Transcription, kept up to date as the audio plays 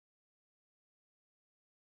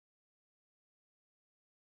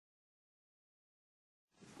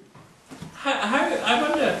I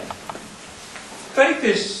wonder, faith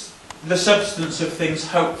is the substance of things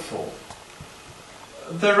hoped for.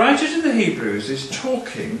 The writer to the Hebrews is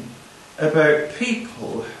talking about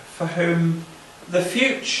people for whom the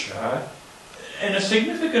future, in a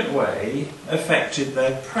significant way, affected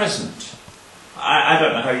their present. I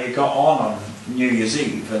don't know how you got on New Year's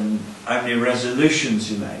Eve and how many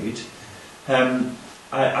resolutions you made.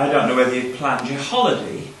 I don't know whether you planned your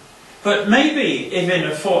holiday, but maybe if in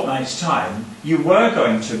a fortnight's time you were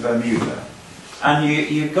going to Bermuda and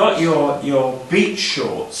you got your beach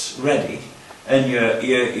shorts ready and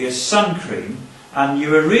your sun cream, and you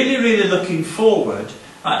were really, really looking forward,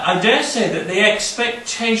 I dare say that the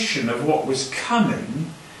expectation of what was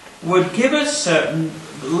coming would give a certain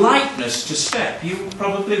lightness to step. You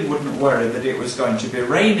probably wouldn't worry that it was going to be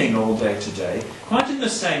raining all day today, quite in the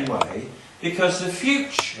same way, because the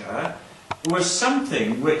future was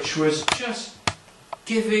something which was just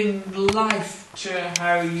giving life to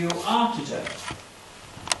how you are today.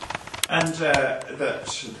 And I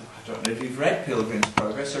don't know if you've read Pilgrim's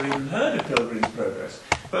Progress or even heard of Pilgrim's Progress,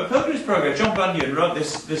 but Pilgrim's Progress, John Bunyan wrote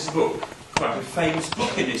this book, quite a famous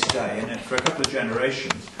book in its day, and for a couple of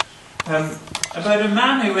generations, about a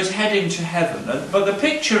man who was heading to heaven. But the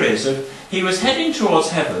picture is of he was heading towards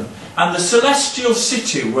heaven, and the celestial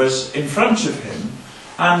city was in front of him,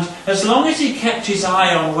 and as long as he kept his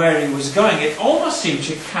eye on where he was going, it almost seemed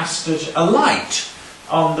to cast a light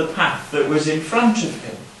on the path that was in front of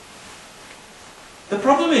him. The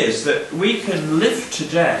problem is that we can live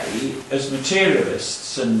today as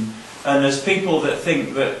materialists and as people that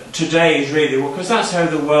think that today is really, because that's how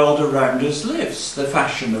the world around us lives, the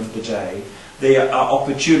fashion of the day, the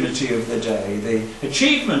opportunity of the day, the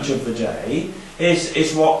achievement of the day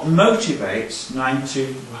is what motivates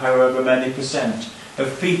 90, however many percent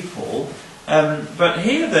of people. But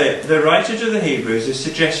here the writer to the Hebrews is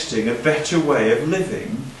suggesting a better way of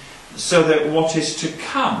living, so that what is to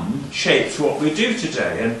come shapes what we do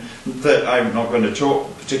today. And that I'm not going to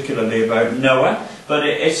talk particularly about Noah, but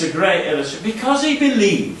it's a great illustration. Because he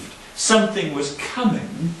believed something was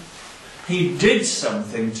coming, he did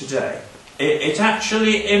something today. It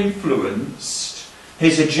actually influenced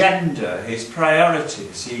his agenda, his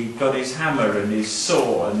priorities. He got his hammer and his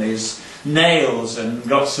saw and his nails and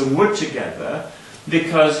got some wood together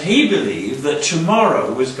because he believed that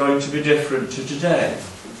tomorrow was going to be different to today.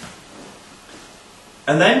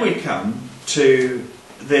 And then we come to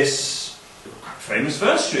this famous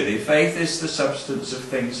verse, really. Faith is the substance of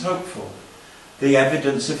things hoped for, the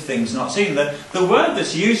evidence of things not seen. The word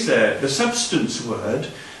that's used there, the substance word,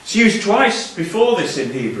 it's used twice before this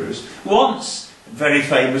in Hebrews. Once, very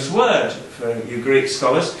famous word for you Greek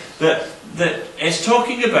scholars, that it's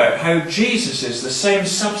talking about how Jesus is the same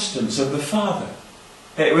substance of the Father.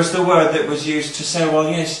 It was the word that was used to say, well,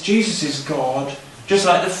 yes, Jesus is God, just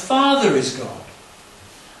like the Father is God.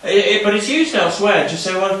 But it's used elsewhere to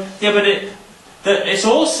say, well, yeah, but it's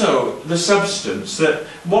also the substance that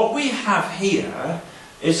what we have here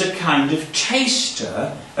is a kind of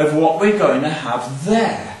taster of what we're going to have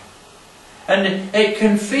there. And it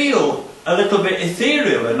can feel a little bit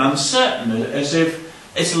ethereal and uncertain, as if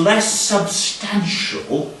it's less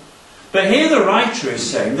substantial. But here the writer is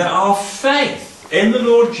saying that our faith in the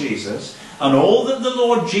Lord Jesus and all that the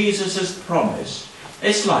Lord Jesus has promised,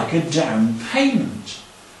 it's like a down payment.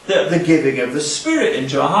 The giving of the Spirit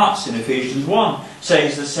into our hearts in Ephesians 1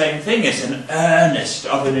 says the same thing. It's an earnest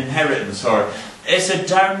of an inheritance, or it's a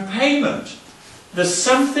down payment. There's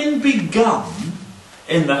something begun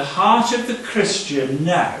in the heart of the Christian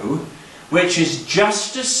now which is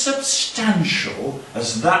just as substantial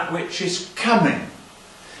as that which is coming.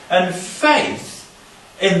 And faith,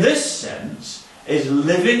 in this sense, is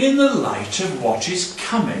living in the light of what is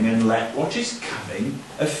coming, and let what is coming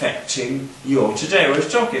affecting your today. I was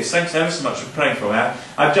talking, thanks ever so much for praying for me.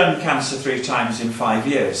 I've done cancer 3 times in 5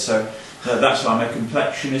 years, so that's why my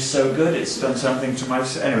complexion is so good. It's done something to my...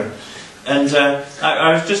 Anyway, and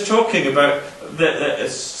I was just talking about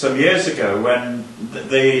some years ago when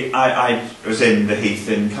I was in the Heath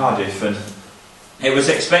in Cardiff, and it was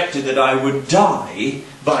expected that I would die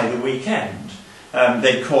by the weekend.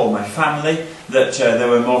 They'd call my family, that there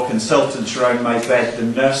were more consultants around my bed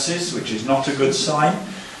than nurses, which is not a good sign.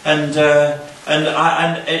 And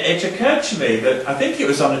it occurred to me that I think it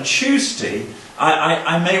was on a Tuesday,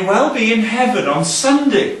 I may well be in heaven on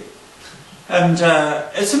Sunday. And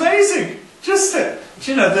it's amazing, just that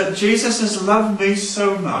Jesus has loved me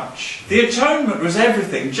so much. The atonement was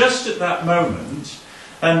everything just at that moment.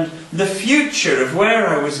 And the future of where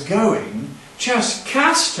I was going just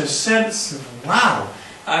cast a sense of, wow,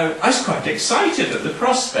 I was quite excited at the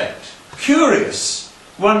prospect, curious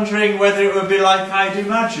wondering whether it would be like I'd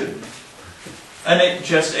imagined. And it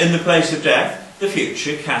just, in the place of death, the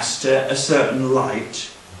future cast a certain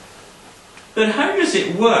light. But how does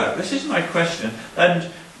it work? This is my question. And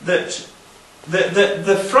that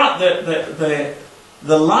the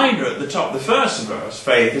liner at the top, the first verse,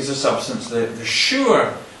 faith is a substance, the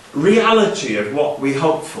sure reality of what we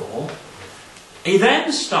hope for. He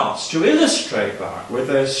then starts to illustrate that with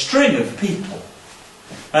a string of people.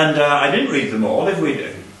 And I didn't read them all. If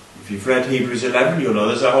you've read Hebrews 11, you'll know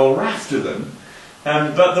there's a whole raft of them.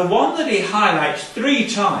 But the one that he highlights 3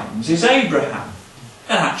 times is Abraham.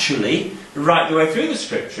 And actually, right the way through the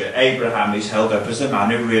scripture, Abraham is held up as the man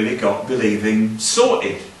who really got believing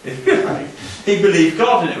sorted, if you like. He believed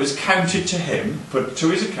God and it was counted to him, put to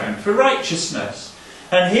his account for righteousness.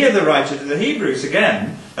 And here the writer to the Hebrews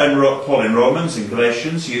again, and Paul in Romans and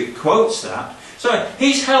Galatians quotes that. So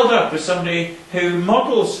he's held up as somebody who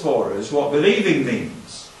models for us what believing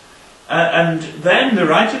means. And then the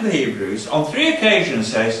writer of the Hebrews on 3 occasions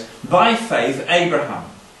says, by faith Abraham.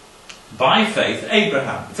 By faith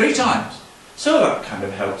Abraham. 3 times. So that kind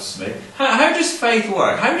of helps me. How does faith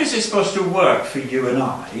work? How is it supposed to work for you and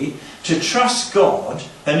I to trust God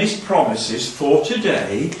and His promises for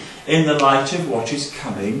today in the light of what is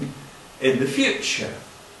coming in the future?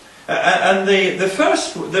 And the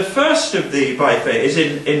first of the by faith is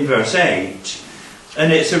in verse 8,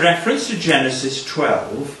 and it's a reference to Genesis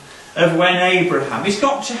 12 of when Abraham, he's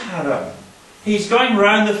got to Haran. He's going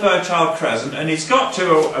round the Fertile Crescent and he's got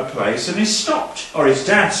to a place and he's stopped, or his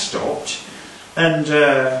dad stopped, and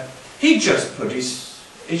he just put his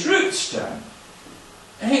roots down.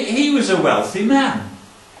 He was a wealthy man.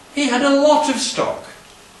 He had a lot of stock.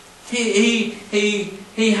 He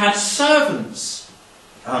had servants,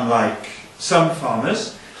 unlike some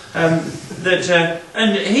farmers, and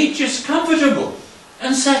he's just comfortable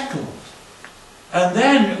and settled. And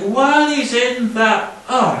then while he's in that,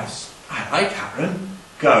 I like Haran,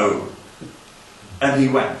 go. And he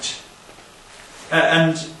went.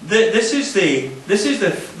 And this is the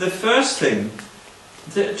first thing,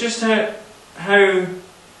 just how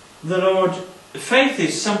the Lord, faith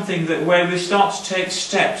is something that where we start to take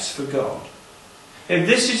steps for God. If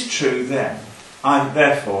this is true, then it must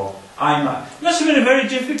have been a very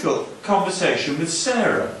difficult conversation with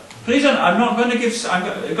Sarah. Please don't, I'm going to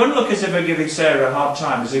look as if I'm giving Sarah a hard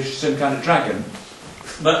time, as if she's some kind of dragon.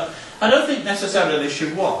 But I don't think necessarily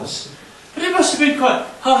she was. But it must have been quite,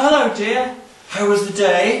 oh, hello dear. How was the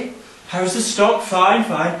day? How's the stock? Fine,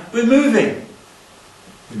 fine. We're moving.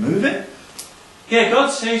 We're moving? Yeah,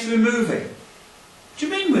 God says we're moving. What do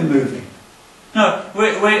you mean we're moving? No,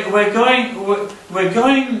 we're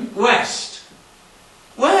going west.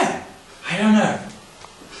 Where? I don't know.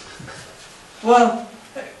 Well,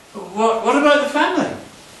 what about the family?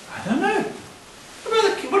 I don't know.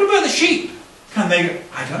 What about the sheep? Can they?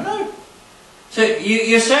 I don't know. So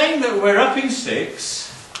you're saying that we're upping sticks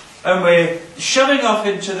and we're shoving off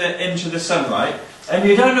into the sunlight, and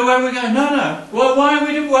you don't know where we're going? No. Well, why are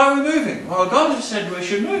we moving? Well, God has said we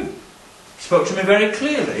should move. He spoke to me very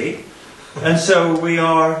clearly, and so we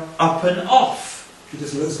are up and off.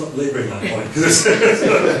 Let's not labouring that point, because been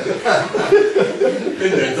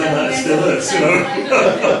there, done that, it still is, you know.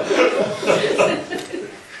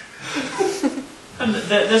 And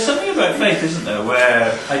there's something about faith, isn't there,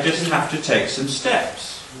 where I just have to take some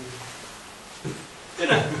steps. You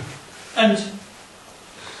know, and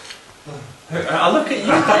I'll look at you.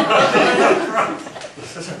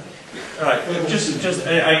 Right, just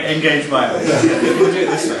engage my eyes. We'll do it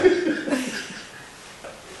this way.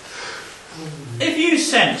 If you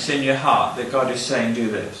sense in your heart that God is saying do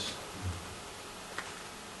this,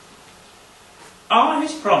 are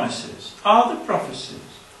His promises, are the prophecies,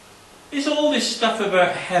 is all this stuff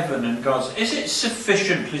about heaven and God's, is it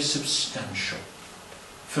sufficiently substantial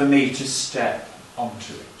for me to step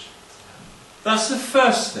onto it? That's the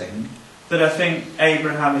first thing that I think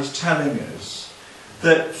Abraham is telling us.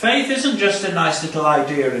 That faith isn't just a nice little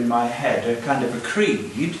idea in my head, a kind of a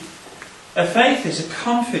creed. A faith is a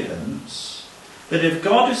confidence that if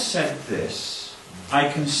God has said this, I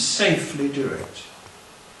can safely do it.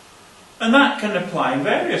 And that can apply in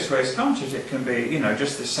various ways, can't it? It can be, you know,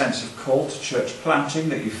 just this sense of call to church planting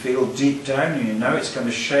that you feel deep down and you know it's going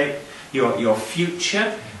to shape your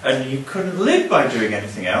future and you couldn't live by doing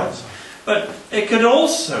anything else. But it could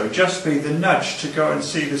also just be the nudge to go and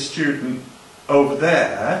see the student over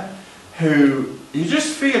there who you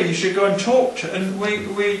just feel you should go and talk to. And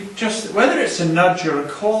we just, whether it's a nudge or a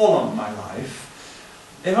call on my life,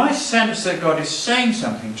 if I sense that God is saying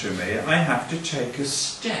something to me, I have to take a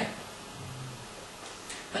step.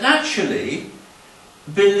 But actually,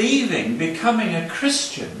 believing, becoming a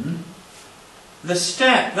Christian, the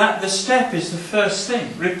step is the first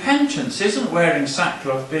thing. Repentance isn't wearing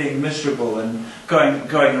sackcloth, being miserable and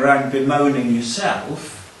going around bemoaning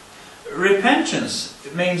yourself. Repentance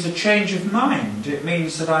means a change of mind. It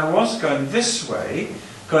means that I was going this way,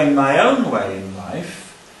 going my own way in life,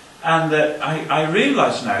 and that I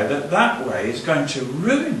realise now that that way is going to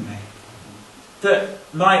ruin me. That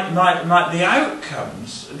the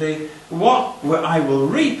outcomes, what I will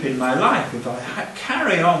reap in my life if I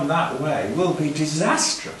carry on that way will be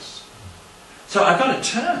disastrous. So I've got to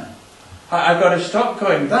turn. I've got to stop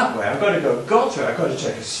going that way. I've got to go God's way. I've got to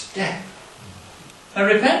take a step. And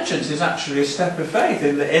repentance is actually a step of faith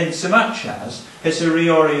in so much as it's a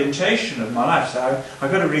reorientation of my life. So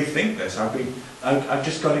I've got to rethink this. I've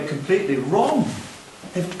just got it completely wrong.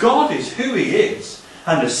 If God is who He is,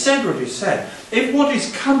 and has said what He said, if what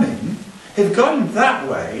is coming, if going that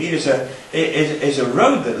way is a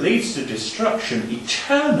road that leads to destruction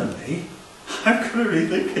eternally, I've got to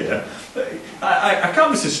rethink here. I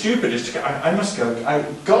can't be so stupid as to go, I must go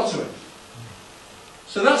God's way.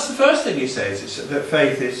 So that's the first thing he says, is that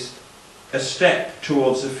faith is a step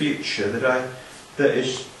towards the future that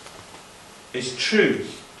is true.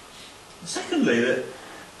 Secondly, that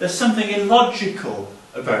there's something illogical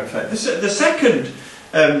about faith. The second,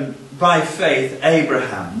 by faith,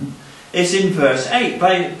 Abraham, is in verse 8.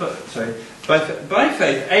 By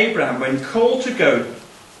faith, Abraham, when called to go...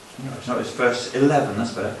 No, it's not, it's verse 11,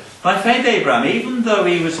 that's better. By faith, Abraham, even though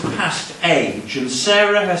he was past age, and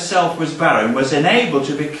Sarah herself was barren, was enabled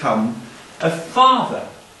to become a father.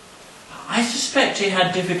 I suspect he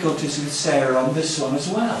had difficulties with Sarah on this one as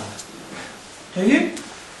well. Do you?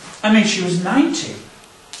 I mean, she was 90.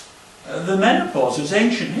 The menopause was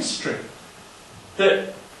ancient history.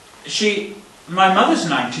 My mother's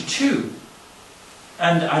 92.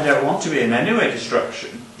 And I don't want to be in any way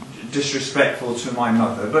disrespectful to my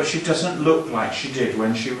mother, but she doesn't look like she did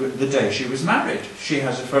the day she was married. She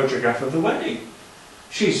has a photograph of the wedding.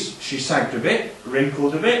 She's sagged a bit,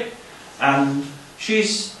 wrinkled a bit, and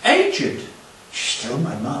she's aged. She's still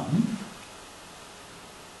my mum.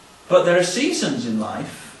 But there are seasons in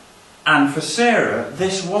life, and for Sarah,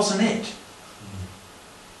 this wasn't it.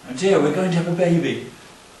 Oh dear, we're going to have a baby.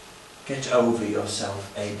 Get over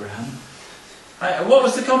yourself, Abraham. What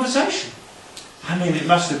was the conversation? I mean, it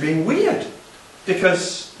must have been weird.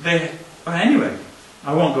 Because anyway,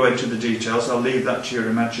 I won't go into the details, I'll leave that to your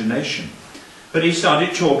imagination. But he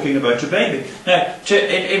started talking about a baby. Now,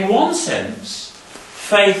 in one sense,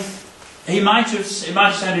 faith, it might have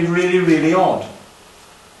sounded really, really odd.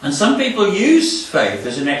 And some people use faith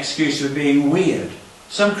as an excuse for being weird.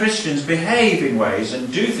 Some Christians behave in ways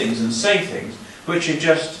and do things and say things which are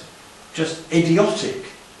just idiotic.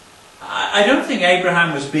 I don't think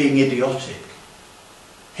Abraham was being idiotic.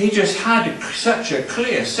 He just had such a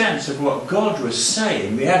clear sense of what God was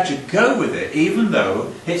saying. He had to go with it, even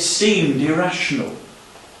though it seemed irrational.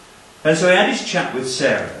 And so he had his chat with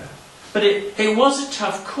Sarah. But it was a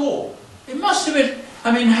tough call. It must have been...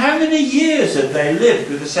 I mean, how many years had they lived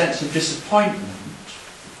with a sense of disappointment?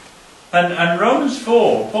 And Romans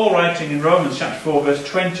 4, Paul writing in Romans chapter 4 verse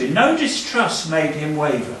 20, no distrust made him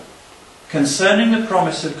waver concerning the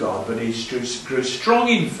promise of God, but he grew strong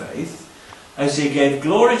in faith as he gave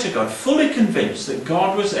glory to God, fully convinced that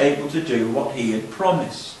God was able to do what he had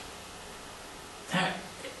promised. Now,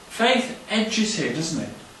 faith edges here, doesn't it?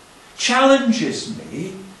 Challenges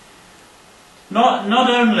me. Not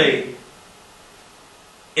only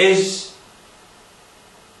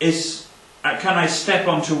can I step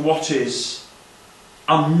onto what is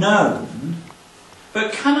unknown,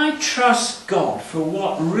 but can I trust God for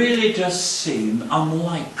what really does seem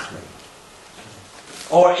unlikely,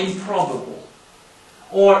 or improbable,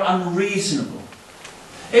 or unreasonable?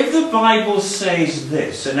 If the Bible says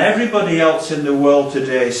this, and everybody else in the world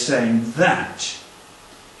today is saying that,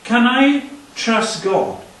 can I trust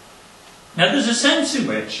God? Now there's a sense in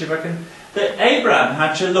which, that Abraham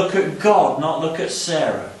had to look at God, not look at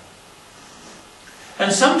Sarah.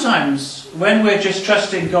 And sometimes, when we're just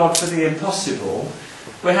trusting God for the impossible,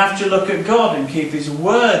 we have to look at God and keep His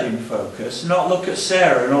word in focus, not look at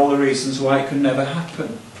Sarah and all the reasons why it could never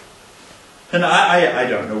happen. And I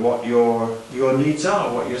don't know what your needs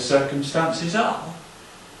are, what your circumstances are.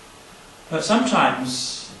 But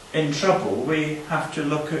sometimes, in trouble, we have to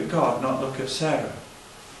look at God, not look at Sarah.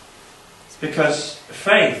 Because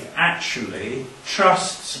faith actually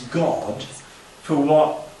trusts God for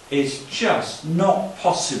what is just not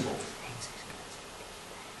possible.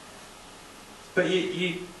 But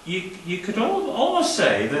you could almost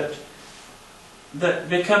say that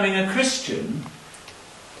becoming a Christian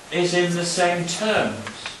is in the same terms.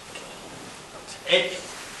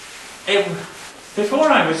 Before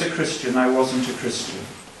I was a Christian, I wasn't a Christian.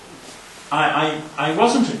 I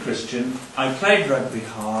wasn't a Christian. I played rugby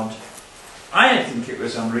hard. I didn't think it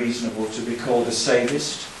was unreasonable to be called a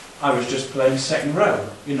sadist. I was just playing second row.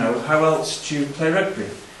 You know, how else do you play rugby?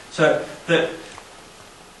 But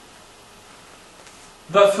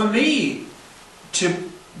for me,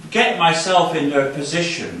 to get myself into a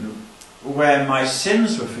position where my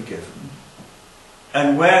sins were forgiven,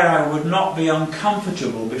 and where I would not be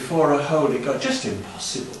uncomfortable before a holy God, just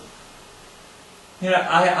impossible. You know,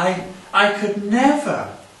 I could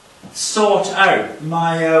never sort out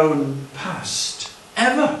my own past,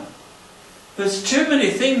 ever. There's too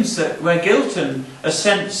many things where guilt and a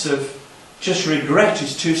sense of just regret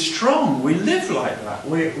is too strong. We live like that.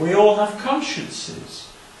 We all have consciences.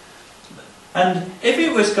 And if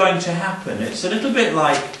it was going to happen, it's a little bit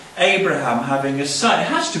like Abraham having a son. It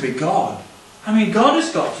has to be God. I mean, God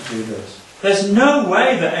has got to do this. There's no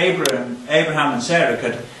way that Abraham and Sarah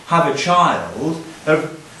could have a child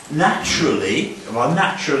naturally. Well,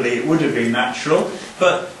 naturally it would have been natural,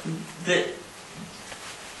 but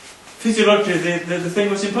physiologically the thing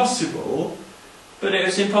was impossible. But it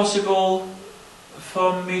was impossible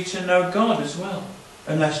for me to know God as well,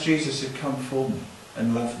 unless Jesus had come for me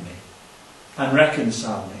and loved me and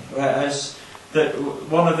reconciled me. Whereas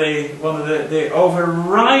one of the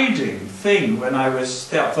overriding thing when I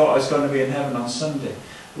thought I was going to be in heaven on Sunday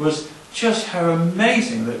was just how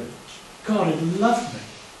amazing that God had loved me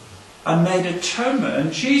and made atonement,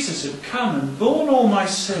 and Jesus had come and borne all my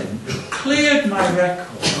sin, cleared my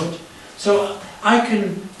record, so I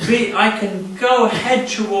can go head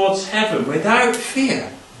towards heaven without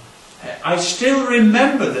fear. I still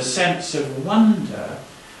remember the sense of wonder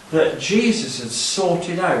that Jesus had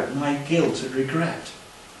sorted out my guilt and regret.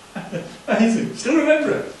 Amazing. Still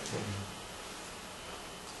remember it.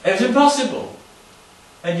 It was impossible.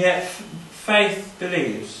 And yet faith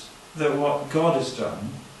believes that what God has done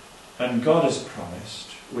and God has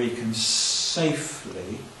promised, we can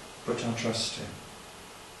safely put our trust in.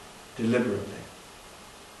 Deliberately.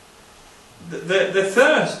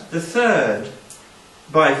 The third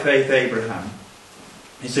by faith Abraham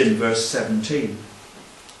is in verse 17.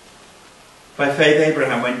 By faith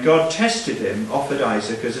Abraham, when God tested him, offered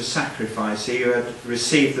Isaac as a sacrifice. He who had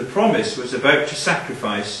received the promise was about to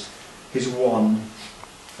sacrifice his one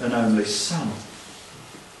and only son.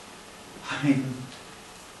 I mean,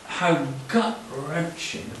 how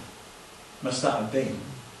gut-wrenching must that have been?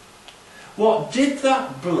 What did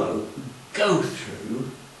that bloke go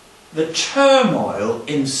through? The turmoil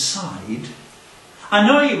inside. I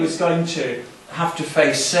know he was going to have to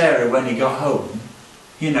face Sarah when he got home.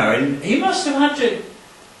 You know, and he must have had to...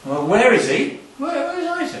 Well, where is he? Where's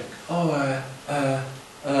Isaac? I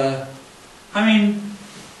mean,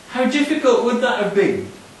 how difficult would that have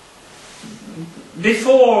been?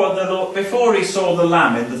 Before he saw the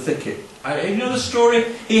lamb in the thicket. You know the story?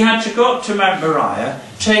 He had to go up to Mount Moriah,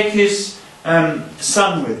 take his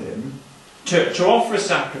son with him to offer a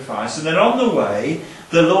sacrifice, and then on the way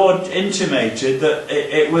the Lord intimated that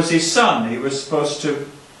it was his son he was supposed to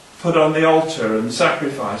put on the altar and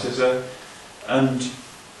sacrifice and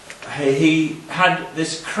he had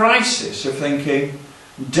this crisis of thinking,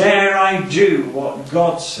 dare I do what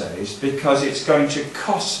God says, because it's going to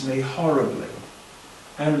cost me horribly.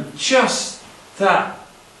 And just that,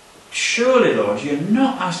 surely Lord, you're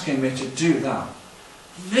not asking me to do that.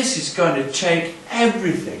 This is going to take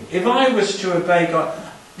everything. If I was to obey God,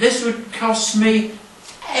 this would cost me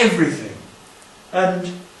everything.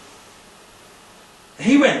 And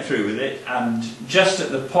he went through with it, and just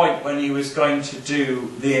at the point when he was going to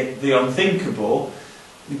do the unthinkable,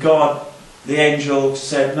 God, the angel,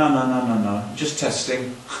 said, no, just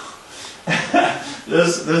testing. The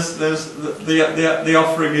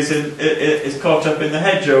offering is caught up in the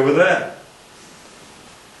hedge over there.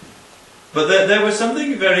 But there was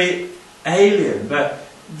something very alien. But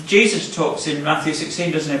Jesus talks in Matthew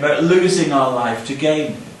 16, doesn't he, about losing our life to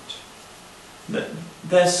gain it.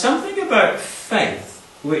 There's something about faith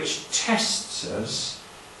which tests us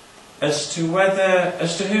as to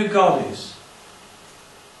who God is.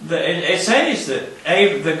 It says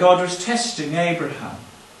that God was testing Abraham.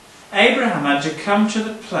 Abraham had to come to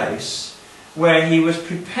the place where he was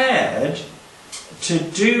prepared to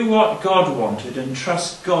do what God wanted and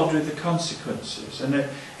trust God with the consequences. And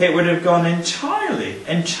it would have gone entirely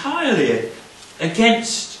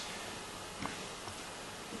against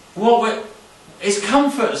his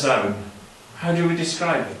comfort zone. How do we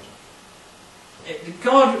describe it?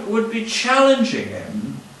 God would be challenging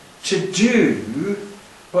him to do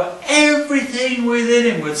what every everything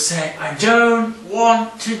within him would say, I don't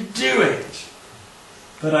want to do it,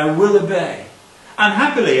 but I will obey. And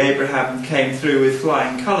happily Abraham came through with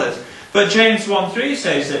flying colours. But James 1:3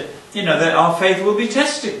 says that, that our faith will be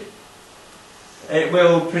tested. It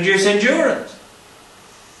will produce endurance.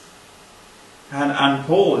 And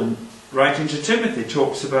Paul, writing to Timothy,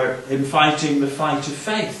 talks about him fighting the fight of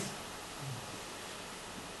faith.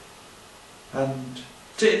 And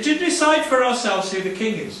to decide for ourselves who the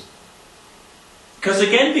king is. Because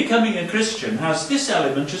again, becoming a Christian has this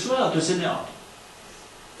element as well, does it not?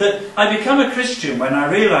 That I become a Christian when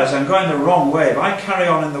I realise I'm going the wrong way. If I carry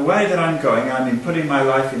on in the way that I'm going, I'm putting my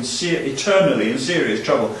life eternally in serious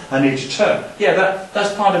trouble. I need to turn. Yeah,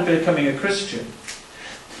 that's part of becoming a Christian.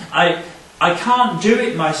 I can't do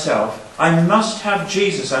it myself. I must have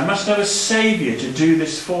Jesus. I must have a Saviour to do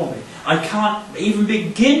this for me. I can't even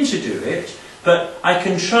begin to do it, but I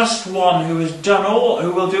can trust one who has done all,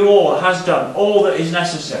 who will do all, has done all that is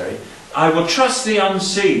necessary. I will trust the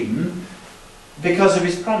unseen because of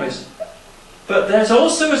his promise. But there's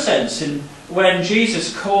also a sense in when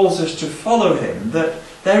Jesus calls us to follow him that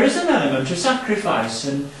there is an element of sacrifice,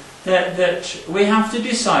 and that we have to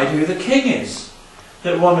decide who the king is.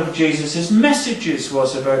 That one of Jesus' messages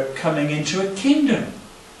was about coming into a kingdom,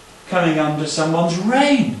 coming under someone's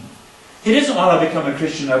reign. It isn't, well, I become a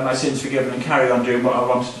Christian, have my sins forgiven and carry on doing what I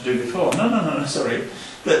wanted to do before. No, sorry.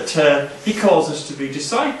 That he calls us to be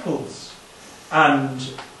disciples.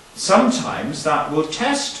 And sometimes that will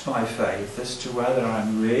test my faith as to whether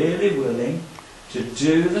I'm really willing to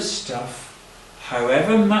do the stuff,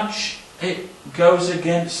 however much it goes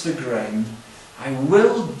against the grain. I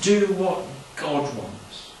will do what God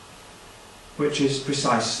wants, which is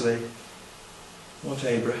precisely what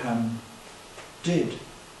Abraham did.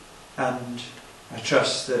 And I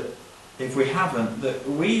trust that if we haven't, that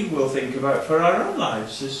we will think about for our own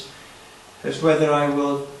lives as whether I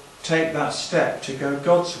will take that step to go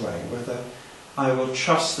God's way, whether I will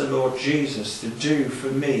trust the Lord Jesus to do for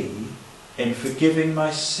me in forgiving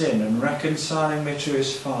my sin and reconciling me to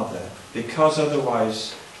his Father, because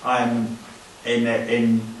otherwise I'm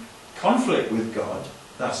in conflict with God.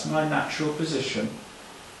 That's my natural position.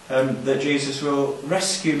 That Jesus will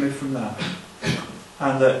rescue me from that,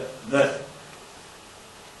 and that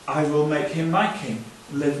I will make him my king,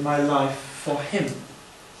 live my life for him.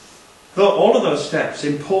 Though all of those steps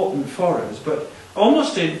important for us, but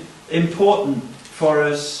almost important for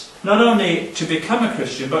us not only to become a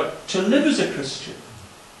Christian, but to live as a Christian.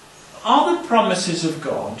 Are the promises of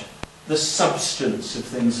God the substance of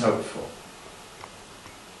things hoped for?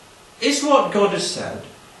 Is what God has said,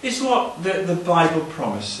 is what the Bible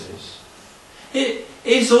promises, it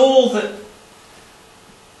is all that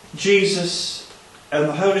Jesus and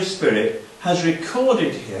the Holy Spirit has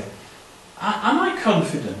recorded here? Am I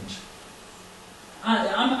confident?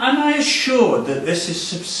 Am I assured that this is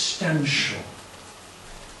substantial?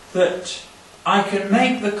 That I can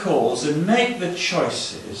make the calls and make the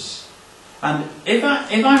choices, and if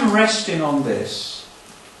I'm resting on this,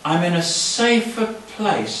 I'm in a safer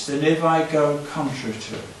place than if I go contrary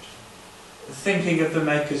to it. Thinking of the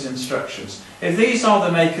Maker's instructions. If these are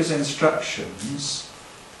the Maker's instructions,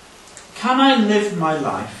 can I live my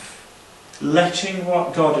life letting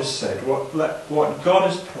what God has said, what God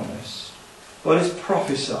has promised, what is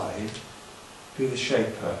prophesied, be the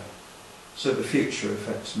shaper so the future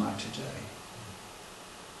affects my today?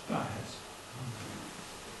 Bow our heads.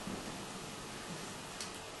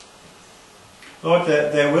 Lord,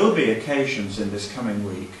 there will be occasions in this coming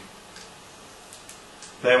week.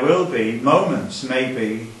 There will be moments,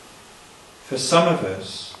 maybe, for some of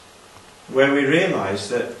us, where we realise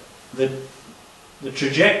that the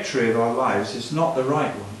trajectory of our lives is not the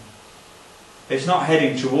right one. It's not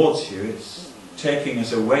heading towards you, it's taking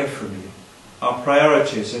us away from you. Our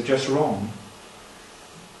priorities are just wrong.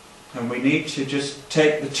 And we need to just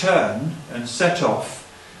take the turn and set off,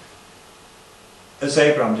 as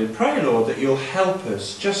Abraham did. Pray, Lord, that you'll help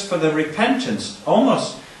us just for the repentance,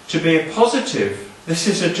 almost to be a positive. This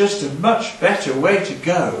is just a much better way to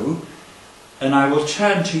go, and I will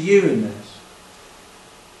turn to you in this.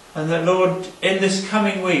 And that, Lord, in this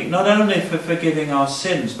coming week, not only for forgiving our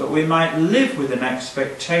sins, but we might live with an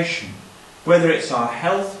expectation, whether it's our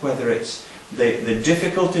health, whether it's the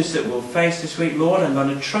difficulties that we'll face this week. Lord, I'm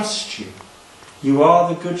going to trust you. You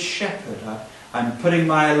are the good shepherd. I'm putting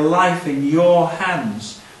my life in your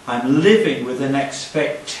hands. I'm living with an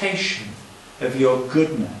expectation of your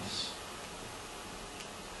goodness.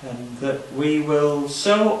 And that we will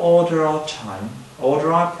so order our time,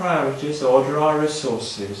 order our priorities, order our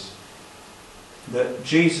resources, that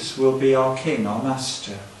Jesus will be our King, our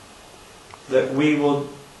Master. That we will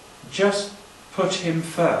just put him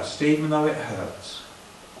first, even though it hurts,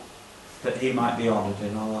 that he might be honoured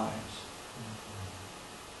in our lives.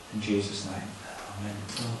 In Jesus' name, amen.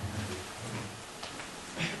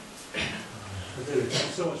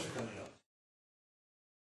 Thanks so much for coming.